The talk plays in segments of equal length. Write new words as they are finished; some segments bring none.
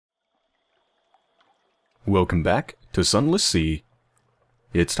Welcome back to Sunless Sea.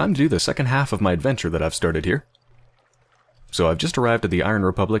 It's time to do the second half of my adventure that I've started here. So I've just arrived at the Iron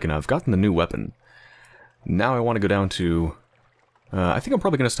Republic and I've gotten the new weapon. Now I want to go down to... I think I'm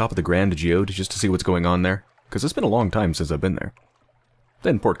probably going to stop at the Grand Geode just to see what's going on there, because it's been a long time since I've been there.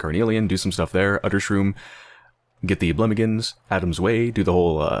 Then Port Carnelian, do some stuff there, Uttershroom, get the Blemigans, Adam's Way, do the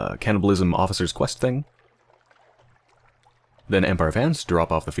whole cannibalism officer's quest thing. Then Empire of Hands,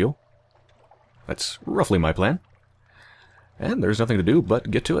 drop off the fuel. That's roughly my plan. And there's nothing to do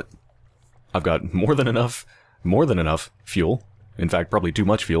but get to it. I've got more than enough fuel. In fact, probably too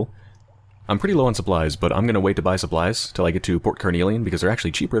much fuel. I'm pretty low on supplies, but I'm going to wait to buy supplies till I get to Port Carnelian, because they're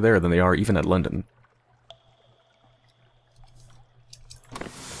actually cheaper there than they are even at London.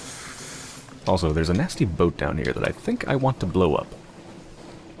 Also, there's a nasty boat down here that I think I want to blow up.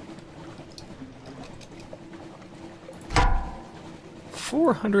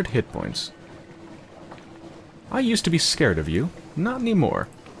 $400 hit points. I used to be scared of you. Not anymore.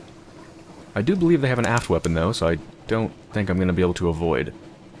 I do believe they have an aft weapon, though, so I don't think I'm going to be able to avoid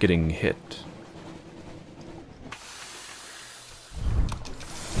getting hit.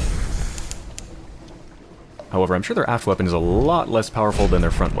 However, I'm sure their aft weapon is a lot less powerful than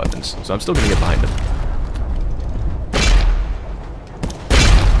their front weapons, so I'm still going to get behind them.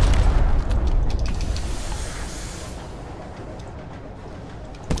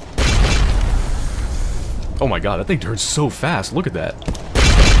 Oh my god, that thing turns so fast, look at that.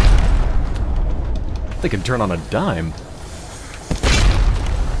 They can turn on a dime.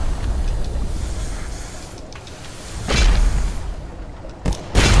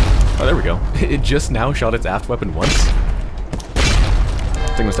 Oh, there we go. It just now shot its aft weapon once.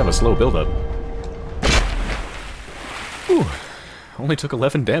 This thing must have a slow build-up. Ooh, only took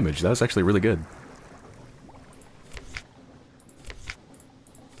 11 damage. That was actually really good.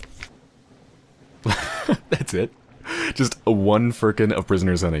 That's it. Just a one firkin of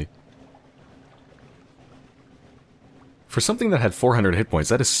Prisoner's Honey. For something that had 400 hit points,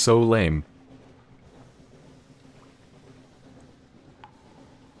 that is so lame.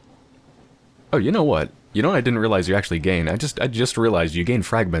 Oh, you know what? You know what I didn't realize you actually gain? I just realized you gain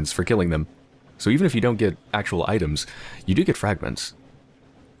fragments for killing them. So even if you don't get actual items, you do get fragments,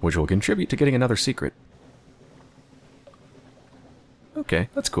 which will contribute to getting another secret. Okay,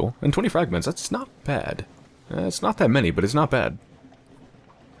 that's cool. And 20 fragments, that's not bad. It's not that many, but it's not bad.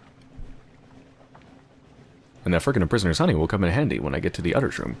 And that frickin' Prisoner's Honey will come in handy when I get to the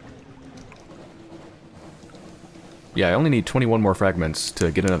Uttershroom. Yeah, I only need 21 more fragments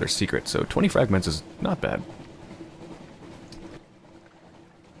to get another secret, so 20 fragments is not bad.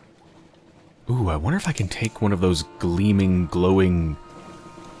 Ooh, I wonder if I can take one of those gleaming, glowing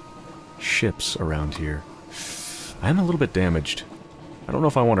ships around here. I am a little bit damaged. I don't know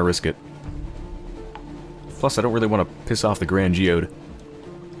if I want to risk it. Plus, I don't really want to piss off the Grand Geode.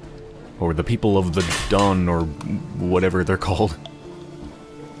 Or the people of the Dawn, or whatever they're called.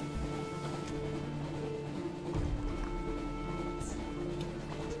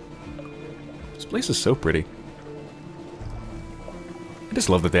 This place is so pretty. I just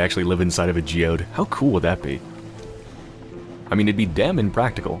love that they actually live inside of a geode. How cool would that be? I mean, it'd be damn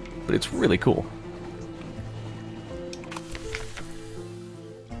impractical, but it's really cool.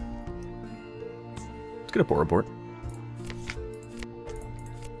 Let's get a port report.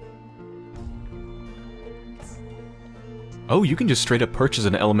 Oh, you can just straight up purchase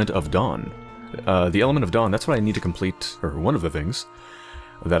an Element of Dawn. The Element of Dawn, that's what I need to complete, or one of the things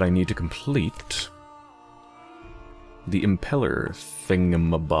that I need to complete. The Impeller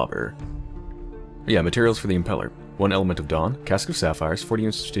thingamabobber. Yeah, materials for the Impeller. 1 Element of Dawn, Cask of Sapphires, 40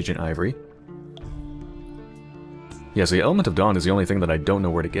 units of Stygian Ivory. Yeah, so the Element of Dawn is the only thing that I don't know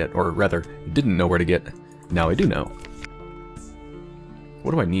where to get, or rather, didn't know where to get. Now I do know.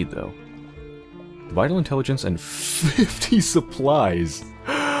 What do I need, though? Vital intelligence and 50 supplies.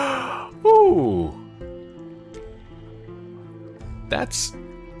 Ooh. That's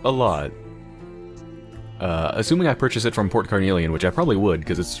a lot. Assuming I purchase it from Port Carnelian, which I probably would,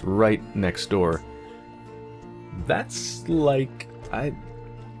 because it's right next door. That's like... I'm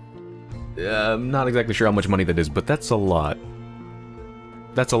not exactly sure how much money that is, but that's a lot.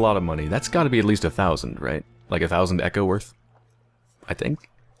 That's a lot of money. That's got to be at least 1,000, right? Like 1,000 Echo worth? I think.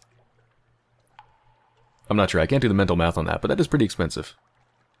 I'm not sure. I can't do the mental math on that, but that is pretty expensive.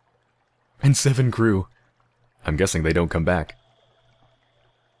 And 7 crew. I'm guessing they don't come back.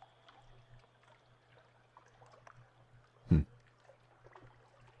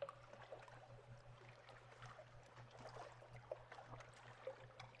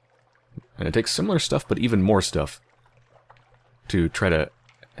 And it takes similar stuff, but even more stuff to try to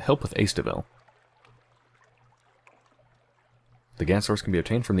help with Aestavel. The gas source can be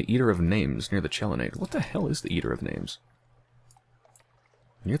obtained from the Eater of Names near the Chelinate. What the hell is the Eater of Names?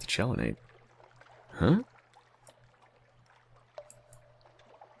 Near the Chelinate. Huh?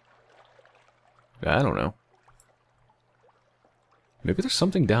 I don't know. Maybe there's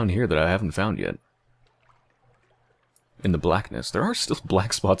something down here that I haven't found yet. In the blackness. There are still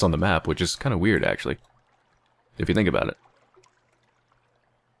black spots on the map, which is kind of weird, actually. If you think about it.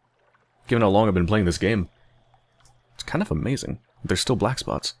 Given how long I've been playing this game, it's kind of amazing. There's still black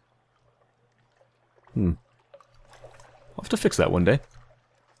spots. I'll have to fix that one day.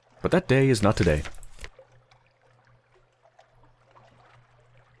 But that day is not today.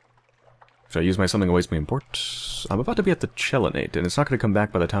 Should I use my something awaits me in port? I'm about to be at the Chelinate, and it's not going to come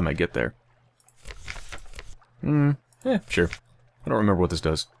back by the time I get there. Sure. I don't remember what this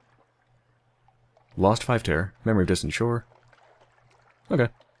does. Lost 5 terror. Memory of distant shore. Okay.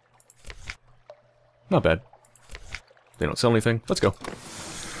 Not bad. They don't sell anything. Let's go.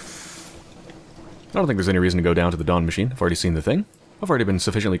 I don't think there's any reason to go down to the Dawn Machine. I've already seen the thing. I've already been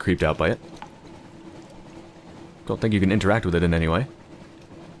sufficiently creeped out by it. Don't think you can interact with it in any way.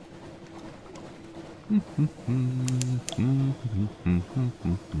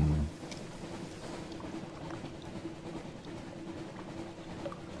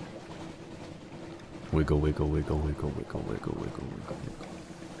 Wiggle, wiggle, wiggle, wiggle, wiggle, wiggle, wiggle, wiggle, wiggle.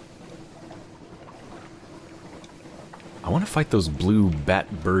 I want to fight those blue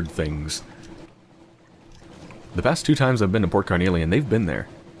bat bird things. The past 2 times I've been to Port Carnelian, they've been there.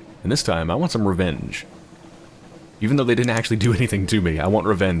 And this time, I want some revenge. Even though they didn't actually do anything to me, I want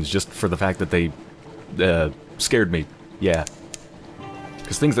revenge just for the fact that they scared me. Yeah.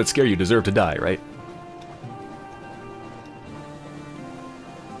 Because things that scare you deserve to die, right?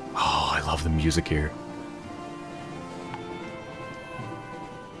 Oh, I love the music here.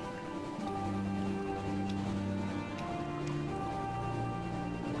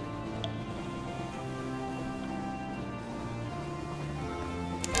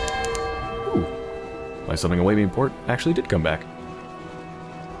 My something away me in port actually did come back.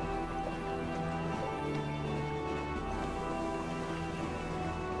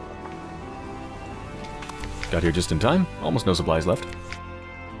 Got here just in time. Almost no supplies left.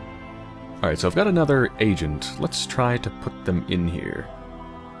 Alright, so I've got another agent. Let's try to put them in here.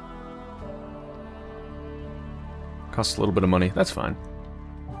 Costs a little bit of money. That's fine.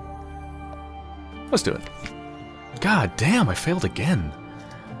 Let's do it. God damn, I failed again.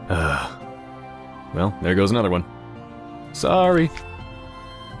 Well, there goes another one. Sorry.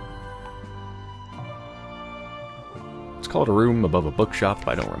 Let's call it a room above a bookshop.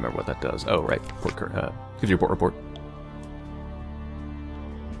 I don't remember what that does. Oh, right. Gives you a port report.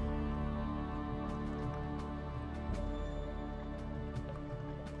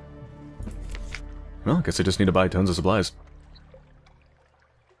 Well, I guess I just need to buy tons of supplies.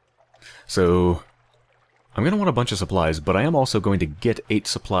 So, I'm going to want a bunch of supplies, but I am also going to get 8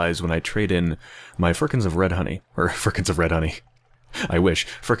 supplies when I trade in my firkins of red honey. Or, firkins of red honey. I wish.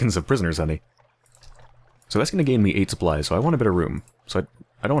 Firkins of prisoner's honey. So that's going to gain me 8 supplies, so I want a bit of room. So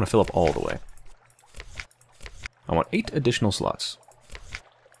I don't want to fill up all the way. I want 8 additional slots.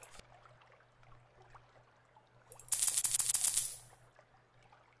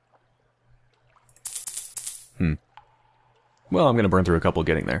 Well, I'm going to burn through a couple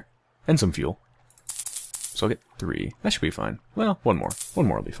getting there. And some fuel. So I'll get 3. That should be fine. Well, 1 more. 1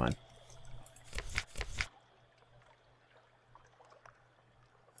 more will be fine.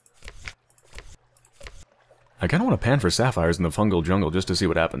 I kind of want to pan for sapphires in the fungal jungle just to see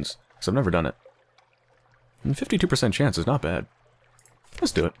what happens, because I've never done it. And 52% chance is not bad.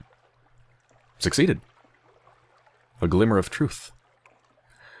 Let's do it. Succeeded. A glimmer of truth.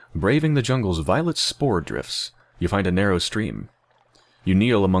 Braving the jungle's violet spore drifts, you find a narrow stream. You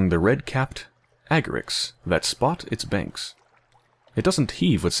kneel among the red-capped agarics that spot its banks. It doesn't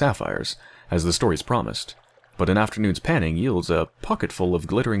heave with sapphires, as the stories promised, but an afternoon's panning yields a pocketful of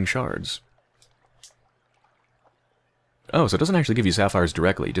glittering shards. Oh, so it doesn't actually give you sapphires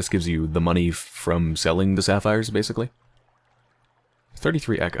directly, it just gives you the money from selling the sapphires, basically?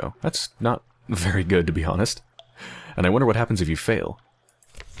 33 echo. That's not very good, to be honest. And I wonder what happens if you fail.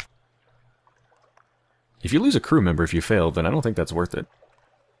 If you lose a crew member if you fail, then I don't think that's worth it.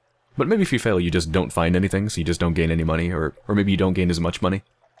 But maybe if you fail, you just don't find anything, so you just don't gain any money, or maybe you don't gain as much money.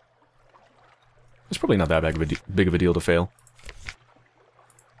 It's probably not that big of a deal to fail.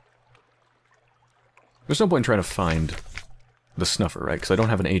 There's no point in trying to find the snuffer, right? Because I don't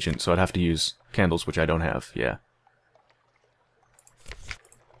have an agent, so I'd have to use candles, which I don't have, yeah.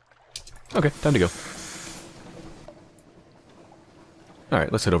 Okay, time to go.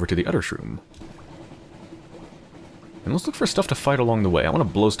 Alright, let's head over to the other shroom. And let's look for stuff to fight along the way. I want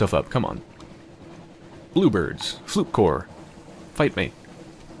to blow stuff up. Come on. Bluebirds. Fluke core. Fight me.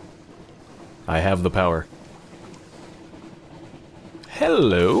 I have the power.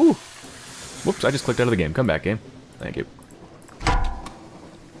 Hello? Whoops, I just clicked out of the game. Come back, game. Thank you.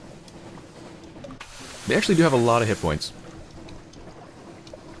 They actually do have a lot of hit points.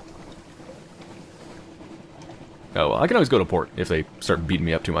 Oh, well, I can always go to port if they start beating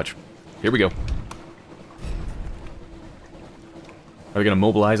me up too much. Here we go. Are they going to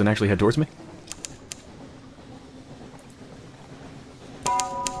mobilize and actually head towards me?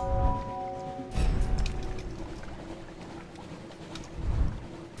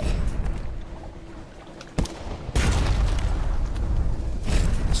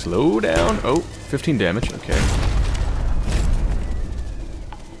 Slow down. Oh, 15 damage. Okay.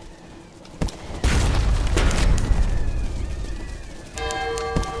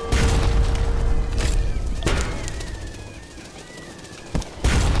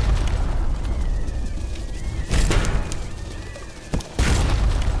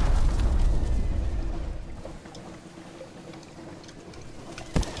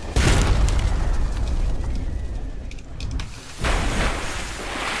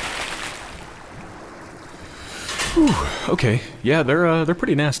 Okay, yeah, they're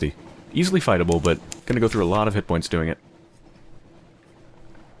pretty nasty. Easily fightable, but gonna go through a lot of hit points doing it.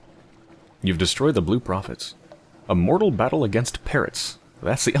 You've destroyed the Blue Prophets. A mortal battle against parrots.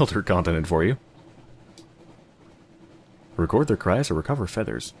 That's the Elder Continent for you. Record their cries or recover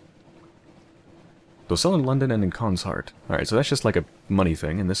feathers. They'll sell in London and in Khan's Heart. Alright, so that's just like a money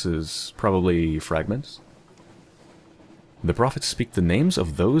thing, and this is probably fragments. The prophets speak the names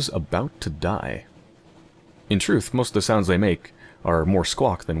of those about to die. In truth, most of the sounds they make are more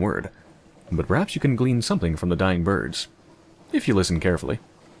squawk than word, but perhaps you can glean something from the dying birds, if you listen carefully.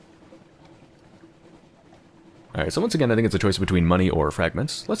 Alright, so once again I think it's a choice between money or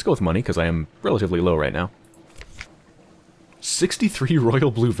fragments. Let's go with money, because I am relatively low right now. 63 royal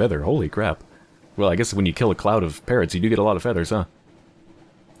blue feather, holy crap. Well, I guess when you kill a cloud of parrots, you do get a lot of feathers, huh?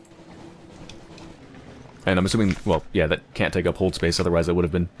 And I'm assuming, well, yeah, that can't take up hold space, otherwise I would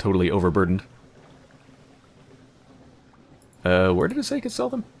have been totally overburdened. Where did it say I could sell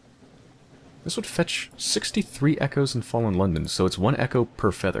them? This would fetch 63 echoes in Fallen London, so it's 1 echo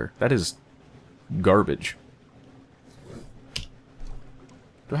per feather. That is garbage. Do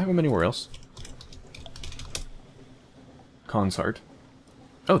I have them anywhere else? Khan's Heart.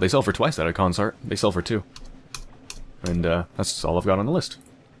 Oh, they sell for twice that at Khan's Heart. They sell for 2. And, that's all I've got on the list.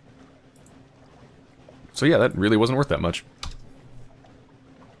 So yeah, that really wasn't worth that much.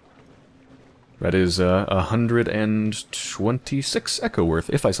 That is 126 echo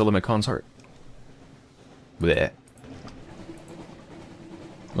worth if I sell them at Khan's Heart. Bleh.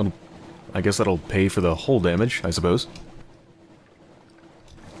 Well, I guess that'll pay for the hull damage, I suppose.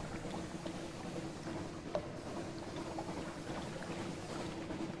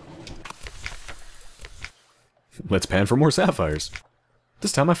 Let's pan for more sapphires.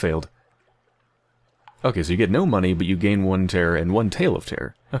 This time I failed. Okay, so you get no money, but you gain 1 terror and 1 tail of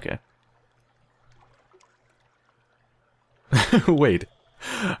terror. Okay. Wait.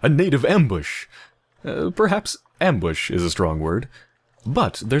 A native ambush. Perhaps ambush is a strong word.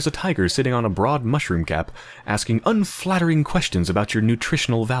 But there's a tiger sitting on a broad mushroom cap, asking unflattering questions about your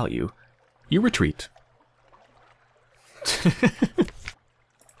nutritional value. You retreat.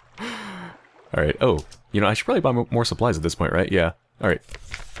 Alright, oh. You know, I should probably buy more supplies at this point, right? Yeah. Alright.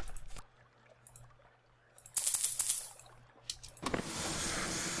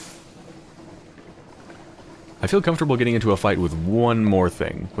 I feel comfortable getting into a fight with one more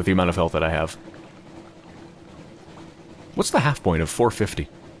thing, with the amount of health that I have. What's the half point of 450?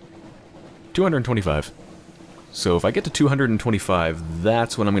 225. So if I get to 225,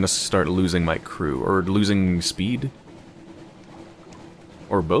 that's when I'm going to start losing my crew, or losing speed?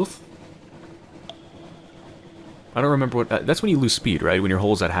 Or both? I don't remember what... that's when you lose speed, right? When your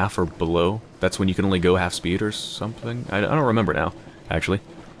hull's at half or below? That's when you can only go half speed or something? I don't remember now, actually.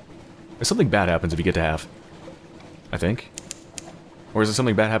 Something bad happens if you get to half. I think. Or is it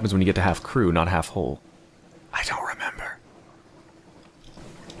something bad happens when you get to half crew, not half hull? I don't remember.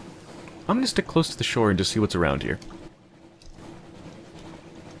 I'm gonna stick close to the shore and just see what's around here.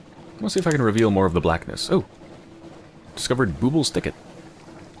 Let's see if I can reveal more of the blackness. Oh! Discovered Booble's Thicket.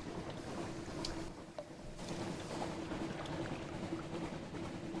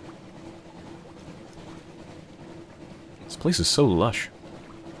 This place is so lush.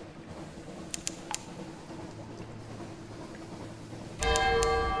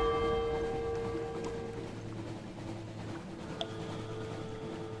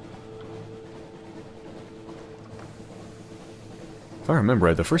 I remember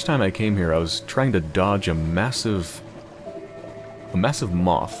right, the first time I came here, I was trying to dodge a massive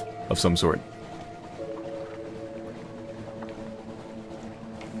moth of some sort.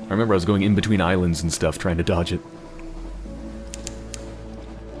 I remember I was going in between islands and stuff, trying to dodge it.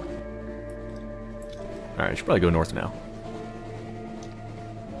 Alright, I should probably go north now.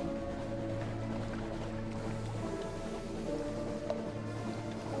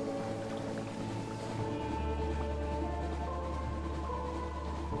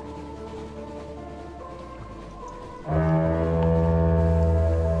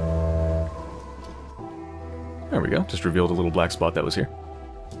 There we go, just revealed a little black spot that was here.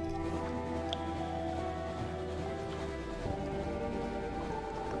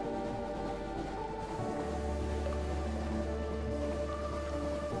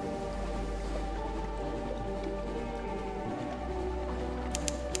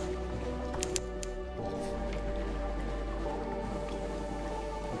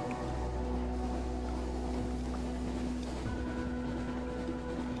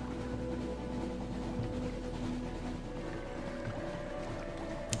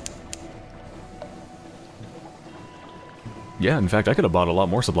 Yeah, in fact, I could have bought a lot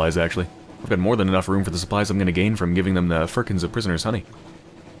more supplies, actually. I've got more than enough room for the supplies I'm going to gain from giving them the firkins of prisoner's honey.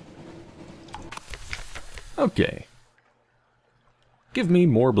 Okay. Give me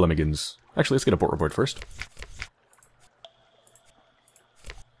more Blemigans. Actually, let's get a port report first.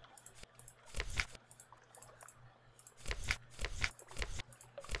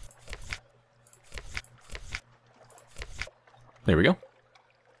 There we go.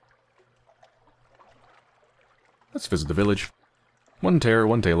 Let's visit the village. One tear,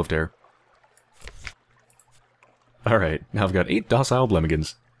 one tale of terror. Alright, now I've got 8 docile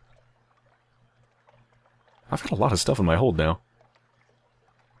Blemigans. I've got a lot of stuff in my hold now.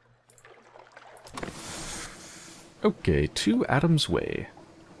 Okay, 2 Adams Way.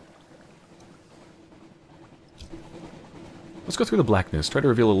 Let's go through the blackness, try to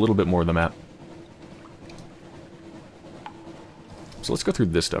reveal a little bit more of the map. So let's go through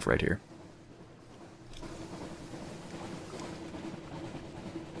this stuff right here.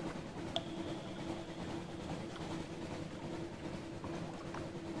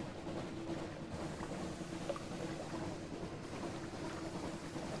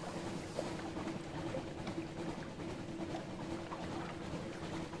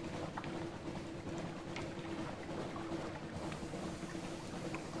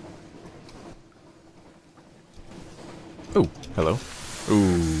 Oh, hello.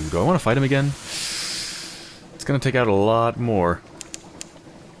 Ooh, do I want to fight him again? It's gonna take out a lot more.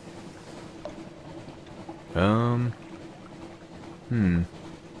 I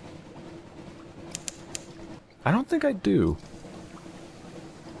don't think I do.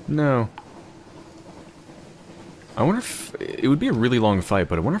 No. I wonder if... It would be a really long fight,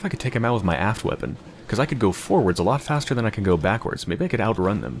 but I wonder if I could take him out with my aft weapon. Because I could go forwards a lot faster than I can go backwards. Maybe I could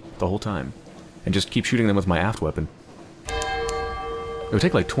outrun them the whole time. And just keep shooting them with my aft weapon. It would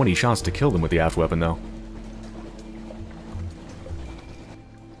take like 20 shots to kill them with the aft weapon, though.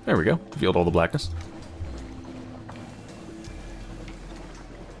 There we go. Revealed all the blackness.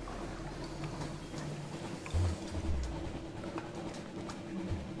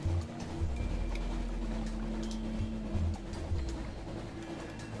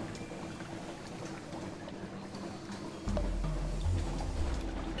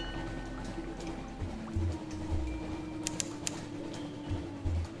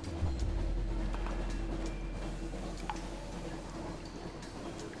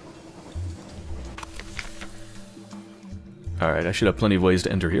 Alright, I should have plenty of ways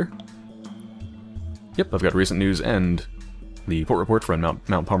to enter here. Yep, I've got recent news and the port report from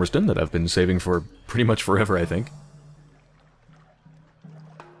Mount Palmerston that I've been saving for pretty much forever, I think.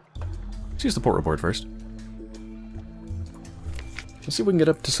 Let's use the port report first. Let's see if we can get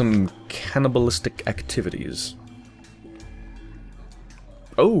up to some cannibalistic activities.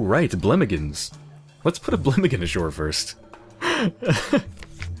 Oh, right, Blemigans. Let's put a Blemigan ashore first.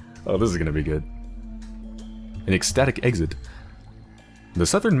 Oh, this is gonna be good. An ecstatic exit. The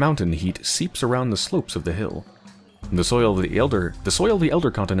southern mountain heat seeps around the slopes of the hill. The soil of the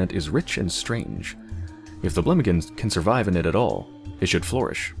Elder Continent is rich and strange. If the Blemigans can survive in it at all, it should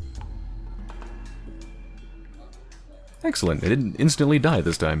flourish. Excellent, it didn't instantly die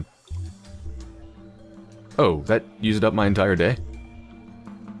this time. Oh, that used up my entire day?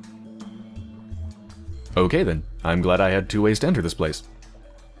 Okay then, I'm glad I had 2 ways to enter this place.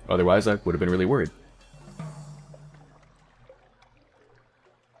 Otherwise, I would have been really worried.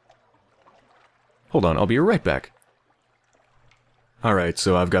 Hold on, I'll be right back. Alright,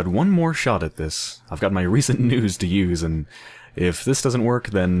 so I've got one more shot at this. I've got my recent news to use, and if this doesn't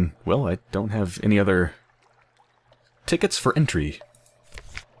work, then, well, I don't have any other tickets for entry.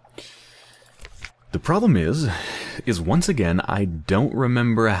 The problem is once again, I don't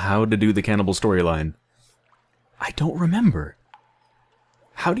remember how to do the cannibal storyline. I don't remember.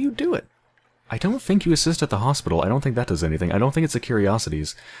 How do you do it? I don't think you assist at the hospital. I don't think that does anything. I don't think it's the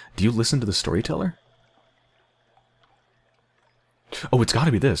curiosities. Do you listen to the storyteller? Oh, it's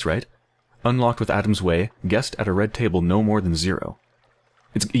gotta be this, right? Unlocked with Adam's Way. Guest at a red table no more than 0.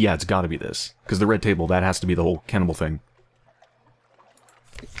 Yeah, it's gotta be this. Because the red table, that has to be the whole cannibal thing.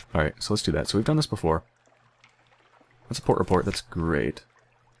 Alright, so let's do that. So we've done this before. That's a port report. That's great.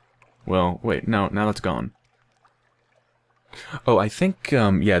 Well, wait, now that's gone. Oh, I think,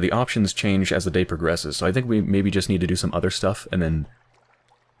 yeah, the options change as the day progresses. So I think we maybe just need to do some other stuff, and then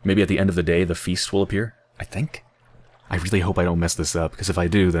maybe at the end of the day, the feast will appear. I think? I really hope I don't mess this up, because if I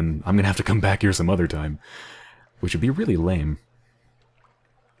do, then I'm gonna have to come back here some other time. Which would be really lame.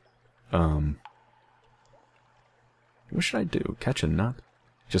 What should I do? Catch a nut?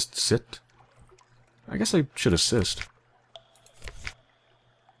 Just sit? I guess I should assist.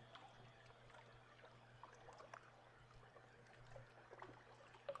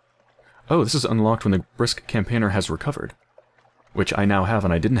 Oh, this is unlocked when the brisk campaigner has recovered. Which I now have,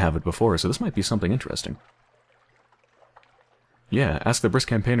 and I didn't have it before, so this might be something interesting. Yeah, ask the brisk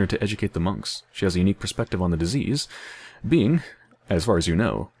campaigner to educate the monks. She has a unique perspective on the disease, being, as far as you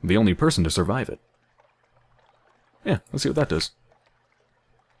know, the only person to survive it. Yeah, let's see what that does.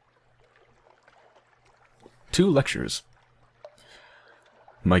 2 lectures.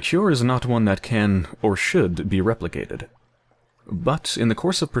 My cure is not one that can or should be replicated. But, in the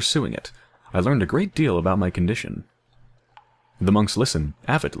course of pursuing it, I learned a great deal about my condition. The monks listen,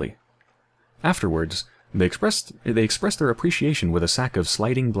 avidly. Afterwards, they express their appreciation with a sack of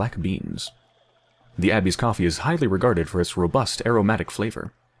sliding black beans. The abbey's coffee is highly regarded for its robust, aromatic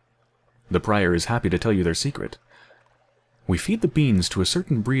flavor. The prior is happy to tell you their secret. We feed the beans to a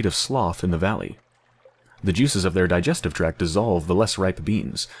certain breed of sloth in the valley. The juices of their digestive tract dissolve the less ripe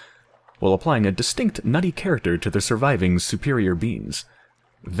beans, while applying a distinct nutty character to the surviving superior beans.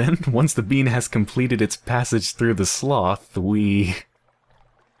 Then, once the bean has completed its passage through the sloth, we...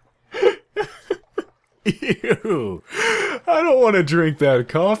 Ew! I don't want to drink that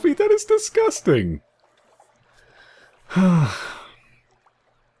coffee, that is disgusting! I'm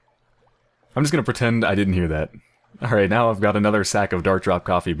just gonna pretend I didn't hear that. Alright, now I've got another sack of Dark Drop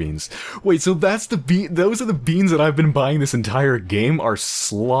coffee beans. Wait, so that's the those are the beans that I've been buying this entire game? Are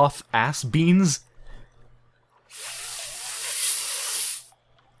sloth-ass beans?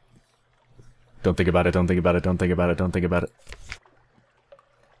 Don't think about it, don't think about it, don't think about it, don't think about it.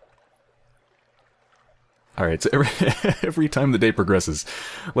 Alright, so every time the day progresses,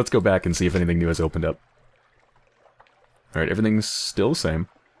 let's go back and see if anything new has opened up. Alright, everything's still the same.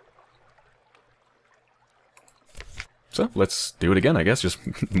 So, let's do it again, I guess, just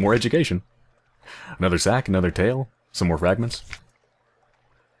more education. Another sack, another tail, some more fragments.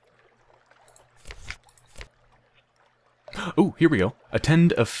 Oh, here we go.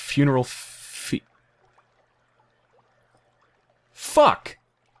 Attend a funeral Fuck!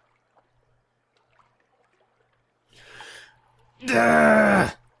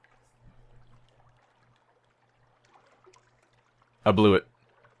 I blew it.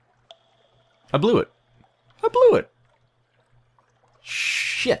 I blew it. I blew it.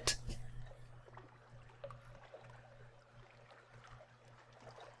 Shit.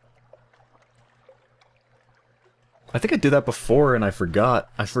 I think I did that before and I forgot.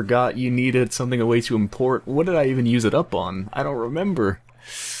 I forgot you needed something a way to import. What did I even use it up on? I don't remember.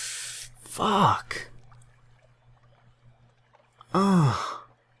 Fuck. Ah.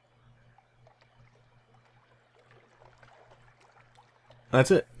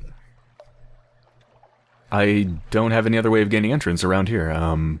 That's it. I don't have any other way of gaining entrance around here.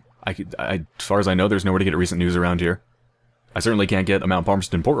 As far as I know, there's nowhere to get recent news around here. I certainly can't get a Mount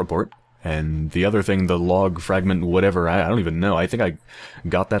Palmerston port report. And the other thing, the log fragment, whatever, I don't even know. I think I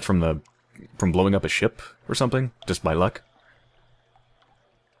got that from blowing up a ship or something, just by luck.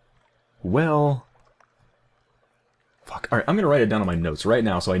 Well... Fuck. Alright, I'm gonna write it down on my notes right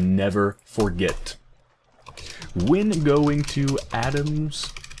now so I never forget. When going to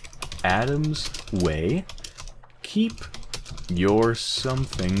Adam's Way, keep your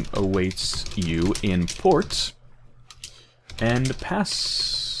something awaits you in port, and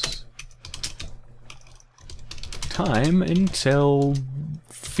pass time until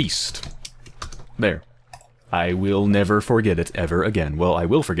feast. There. I will never forget it ever again. Well, I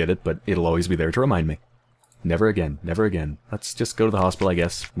will forget it, but it'll always be there to remind me. Never again. Never again. Let's just go to the hospital, I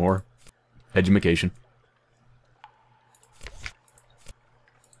guess. More edumacation.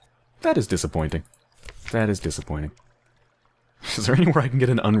 That is disappointing. That is disappointing. Is there anywhere I can get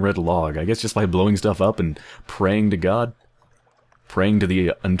an unread log? I guess just by blowing stuff up and praying to God? Praying to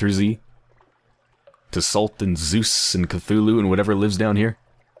the Untersee? To Salt and Zeus and Cthulhu and whatever lives down here?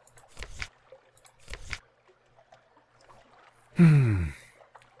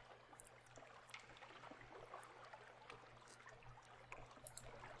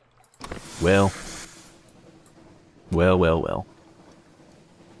 Well. Well, well, well.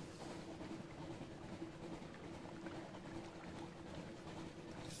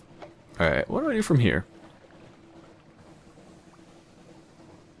 Alright, what do I do from here?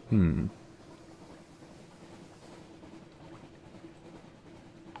 I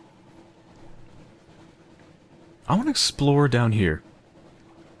want to explore down here.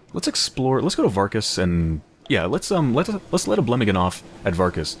 Let's explore. Let's go to Varkas and yeah, let's let a Blemigan off at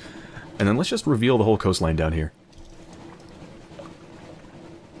Varkas, and then let's just reveal the whole coastline down here.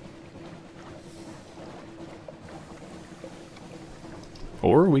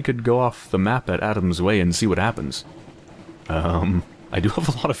 Or we could go off the map at Adam's Way and see what happens. I do have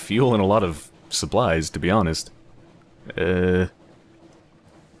a lot of fuel and a lot of supplies, to be honest.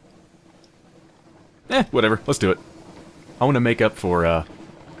 Whatever. Let's do it. I want to make up for,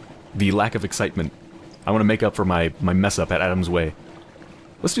 the lack of excitement. I want to make up for my mess up at Adam's Way.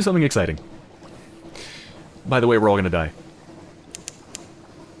 Let's do something exciting. By the way, we're all gonna die.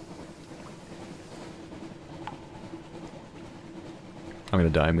 I'm gonna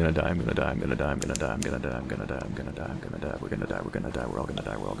die, I'm gonna die, I'm gonna die, I'm gonna die, I'm gonna die, I'm gonna die, I'm gonna die, I'm gonna die, I'm gonna die, we're gonna die, we're gonna die, we're all gonna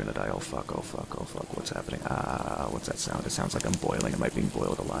die, we're all gonna die, oh fuck, oh fuck, oh fuck, what's happening? Ah, what's that sound? It sounds like I'm boiling, am I being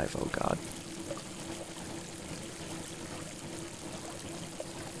boiled alive? Oh god.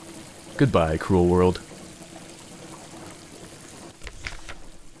 Goodbye, cruel world.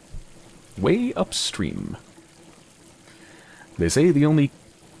 Way upstream. They say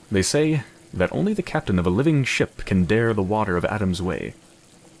that only the captain of a living ship can dare the water of Adam's Way.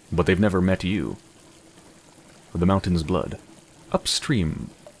 But they've never met you. The mountain's blood. Upstream,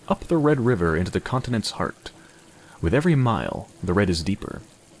 up the Red River into the continent's heart. With every mile, the red is deeper.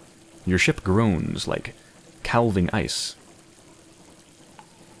 Your ship groans like calving ice.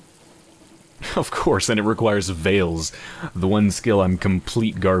 Of course, and it requires veils. The one skill I'm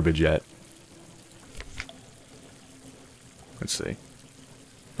complete garbage at. Let's see.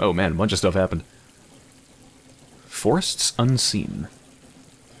 Oh man, a bunch of stuff happened. Forests unseen.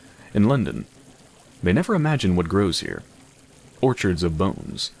 In London, they never imagine what grows here. Orchards of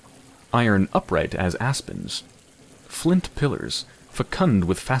bones. Iron upright as aspens. Flint pillars, fecund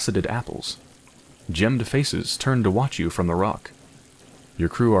with faceted apples. Gemmed faces turn to watch you from the rock. Your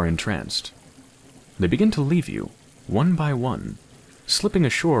crew are entranced. They begin to leave you, one by one, slipping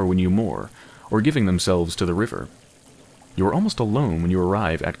ashore when you moor, or giving themselves to the river. You are almost alone when you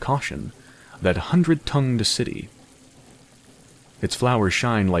arrive at Caution, that 100-tongued city. Its flowers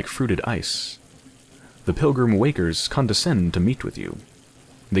shine like fruited ice. The pilgrim wakers condescend to meet with you.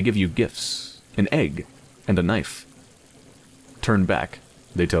 They give you gifts, an egg, and a knife. Turn back,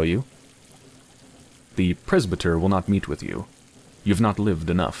 they tell you. The presbyter will not meet with you. You've not lived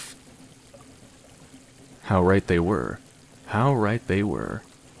enough. How right they were. How right they were.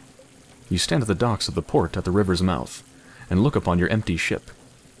 You stand at the docks of the port at the river's mouth, and look upon your empty ship,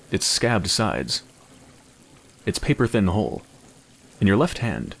 its scabbed sides, its paper-thin hull. In your left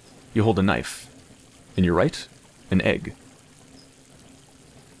hand, you hold a knife. In your right, an egg.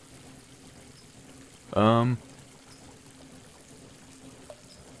 I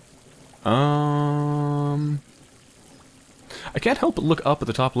can't help but look up at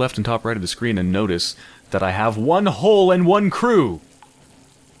the top left and top right of the screen and notice that I have one hull and one crew!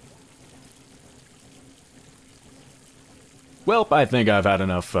 Well, I think I've had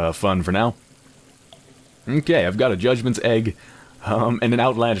enough fun for now. Okay, I've got a Judgment's Egg, and an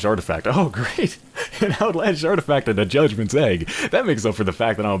Outlandish Artifact. Oh, great! An Outlandish Artifact and a Judgment's Egg. That makes up for the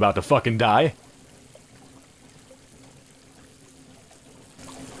fact that I'm about to fucking die.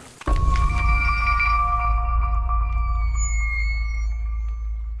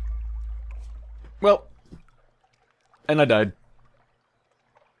 Well, and I died.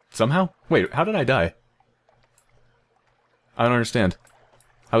 Somehow? Wait, how did I die? I don't understand.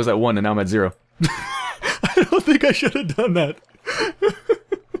 I was at 1 and now I'm at 0. I don't think I should have done that.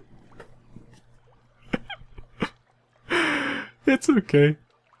 It's okay.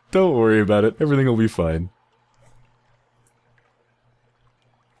 Don't worry about it. Everything will be fine.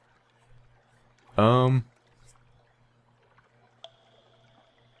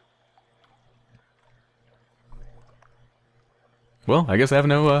 Well, I guess I have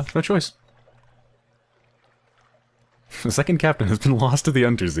no choice. The second captain has been lost to the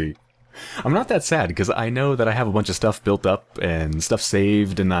Untersea. I'm not that sad, because I know that I have a bunch of stuff built up, and stuff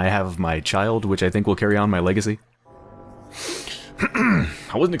saved, and I have my child, which I think will carry on my legacy. I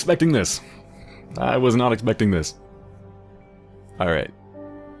wasn't expecting this. I was not expecting this. Alright.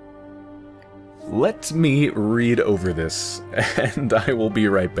 Let me read over this, and I will be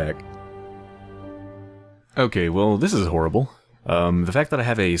right back. Okay, well, this is horrible. The fact that I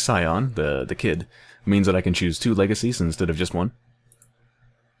have a scion, the kid, means that I can choose 2 legacies instead of just 1.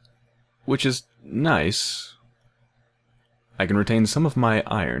 Which is nice. I can retain some of my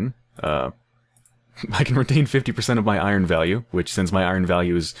iron. I can retain 50% of my iron value, which, since my iron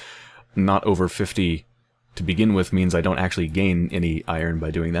value is not over 50 to begin with, means I don't actually gain any iron by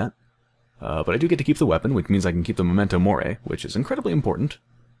doing that. But I do get to keep the weapon, which means I can keep the memento mori, which is incredibly important.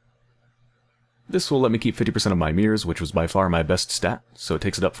 This will let me keep 50% of my mirrors, which was by far my best stat, so it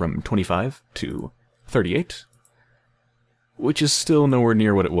takes it up from 25 to 38, which is still nowhere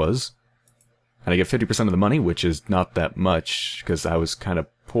near what it was. And I get 50% of the money, which is not that much, because I was kind of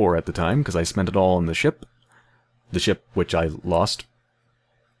poor at the time, because I spent it all on the ship. The ship which I lost.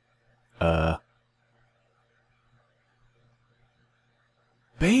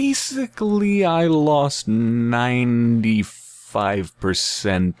 Basically, I lost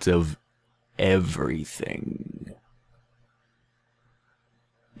 95% of everything.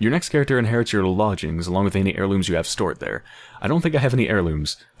 Your next character inherits your lodgings, along with any heirlooms you have stored there. I don't think I have any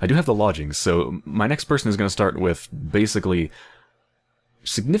heirlooms. I do have the lodgings, so my next person is going to start with, basically,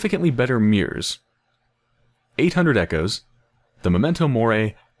 significantly better mirrors, 800 echoes, the memento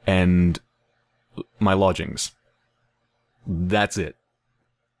mori, and my lodgings. That's it.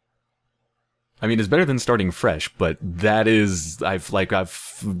 I mean, it's better than starting fresh, but that is... yeah,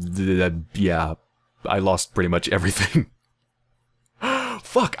 I lost pretty much everything.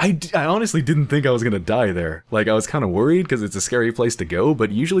 Fuck, I honestly didn't think I was gonna die there. Like, I was kind of worried, because it's a scary place to go,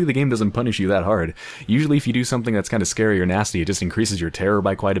 but usually the game doesn't punish you that hard. Usually if you do something that's kind of scary or nasty, it just increases your terror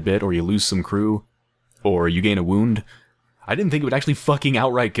by quite a bit, or you lose some crew, or you gain a wound. I didn't think it would actually fucking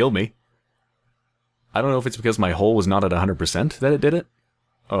outright kill me. I don't know if it's because my hull was not at 100% that it did it,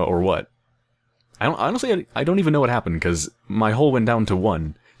 or what. Honestly, I don't even know what happened, because my hull went down to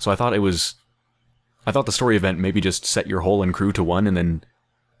 1, so I thought the story event maybe just set your hull and crew to 1 and then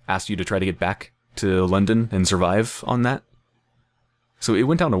asked you to try to get back to London and survive on that. So it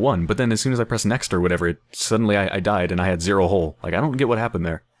went down to 1, but then as soon as I pressed next or whatever, suddenly I died and I had 0 hull. Like, I don't get what happened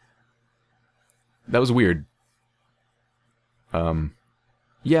there. That was weird.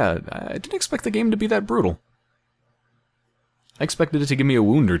 Yeah, I didn't expect the game to be that brutal. I expected it to give me a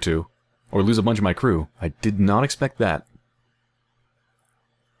wound or 2. Or lose a bunch of my crew. I did not expect that.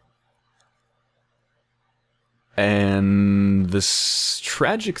 And the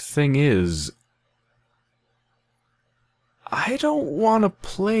tragic thing is, I don't want to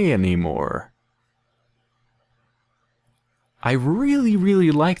play anymore. I really,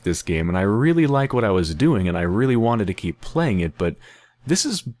 really like this game, and I really like what I was doing, and I really wanted to keep playing it, but this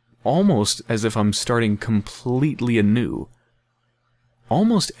is almost as if I'm starting completely anew.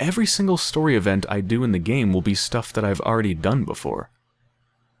 Almost every single story event I do in the game will be stuff that I've already done before.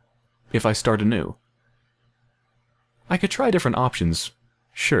 If I start anew. I could try different options,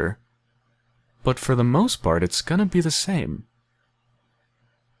 sure. But for the most part, it's gonna be the same.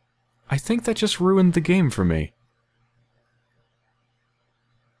 I think that just ruined the game for me.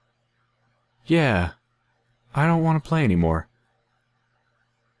 Yeah, I don't want to play anymore.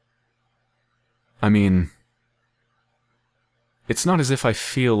 I mean... it's not as if I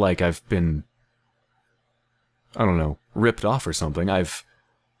feel like I've been, I don't know, ripped off or something. I've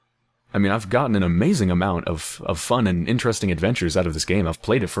gotten an amazing amount of fun and interesting adventures out of this game. I've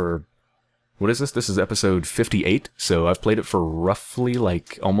played it for, what is this? This is episode 58, so I've played it for roughly,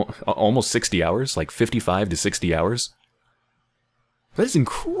 like, almost 60 hours, like 55 to 60 hours. That is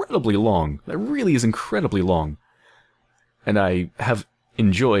incredibly long. That really is incredibly long. And I have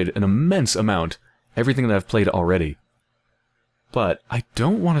enjoyed an immense amount everything that I've played already. But I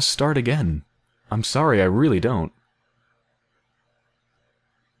don't want to start again. I'm sorry, I really don't.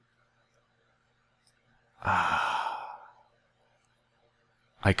 I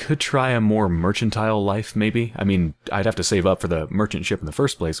could try a more mercantile life, maybe. I mean, I'd have to save up for the merchant ship in the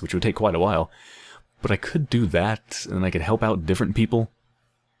first place, which would take quite a while. But I could do that, and I could help out different people.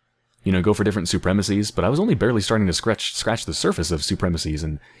 You know, go for different supremacies, but I was only barely starting to scratch the surface of supremacies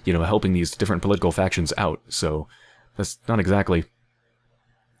and, you know, helping these different political factions out, so... that's not exactly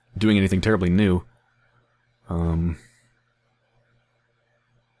doing anything terribly new.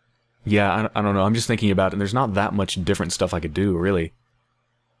 Yeah, I don't know. I'm just thinking about it, and there's not that much different stuff I could do, really.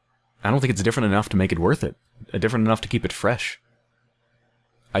 I don't think it's different enough to make it worth it. Different enough to keep it fresh.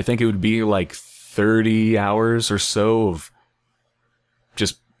 I think it would be like 30 hours or so of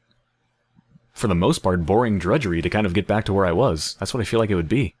just, for the most part, boring drudgery to kind of get back to where I was. That's what I feel like it would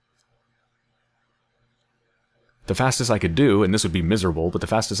be. The fastest I could do, and this would be miserable, but the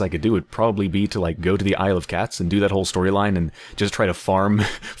fastest I could do would probably be to like go to the Isle of Cats and do that whole storyline and just try to farm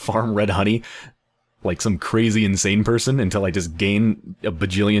red honey like some crazy insane person until I just gain a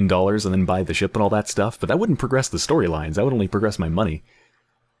bajillion dollars and then buy the ship and all that stuff. But that wouldn't progress the storylines. That would only progress my money.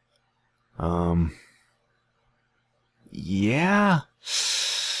 Yeah.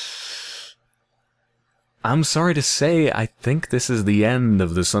 I'm sorry to say, I think this is the end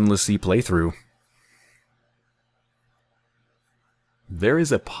of the Sunless Sea playthrough. There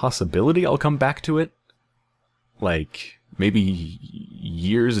is a possibility I'll come back to it, like, maybe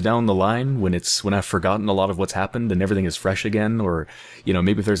years down the line when I've forgotten a lot of what's happened and everything is fresh again, or, you know,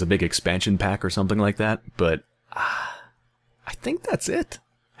 maybe if there's a big expansion pack or something like that, but I think that's it.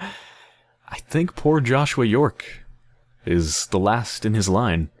 I think poor Joshua York is the last in his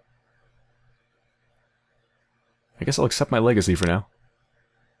line. I guess I'll accept my legacy for now.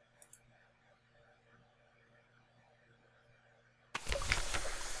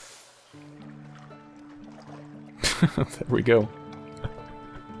 There we go.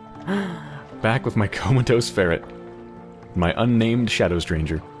 Back with my comatose ferret. My unnamed shadow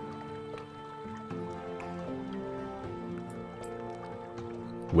stranger.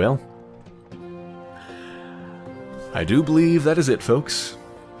 Well, I do believe that is it, folks.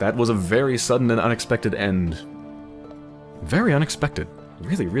 That was a very sudden and unexpected end. Very unexpected.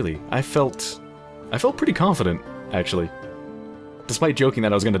 Really, really. I felt pretty confident, actually. Despite joking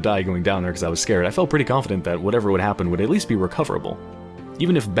that I was going to die going down there because I was scared, I felt pretty confident that whatever would happen would at least be recoverable.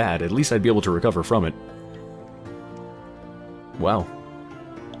 Even if bad, at least I'd be able to recover from it. Wow.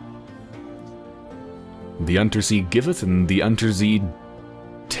 The Untersea giveth, and the Untersea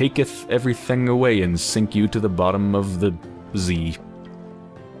taketh everything away and sink you to the bottom of the Z.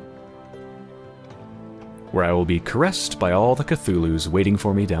 Where I will be caressed by all the Cthulhus waiting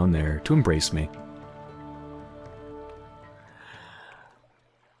for me down there to embrace me.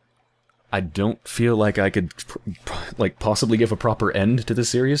 I don't feel like I could, possibly give a proper end to this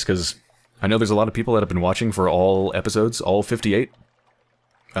series, because I know there's a lot of people that have been watching for all episodes, all 58.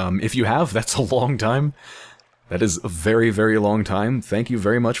 If you have, that's a long time. That is a very, very long time. Thank you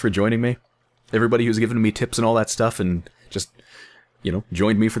very much for joining me. Everybody who's given me tips and all that stuff and just, you know,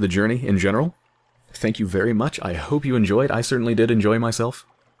 joined me for the journey in general. Thank you very much. I hope you enjoyed. I certainly did enjoy myself.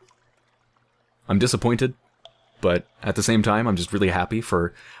 I'm disappointed, but at the same time, I'm just really happy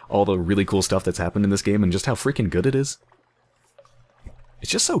for all the really cool stuff that's happened in this game and just how freaking good it is.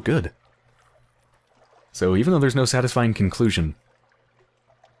 It's just so good. So even though there's no satisfying conclusion,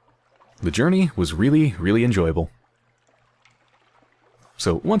 the journey was really, really enjoyable.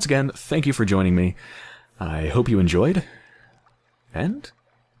 So once again, thank you for joining me. I hope you enjoyed, and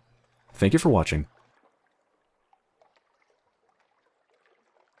thank you for watching.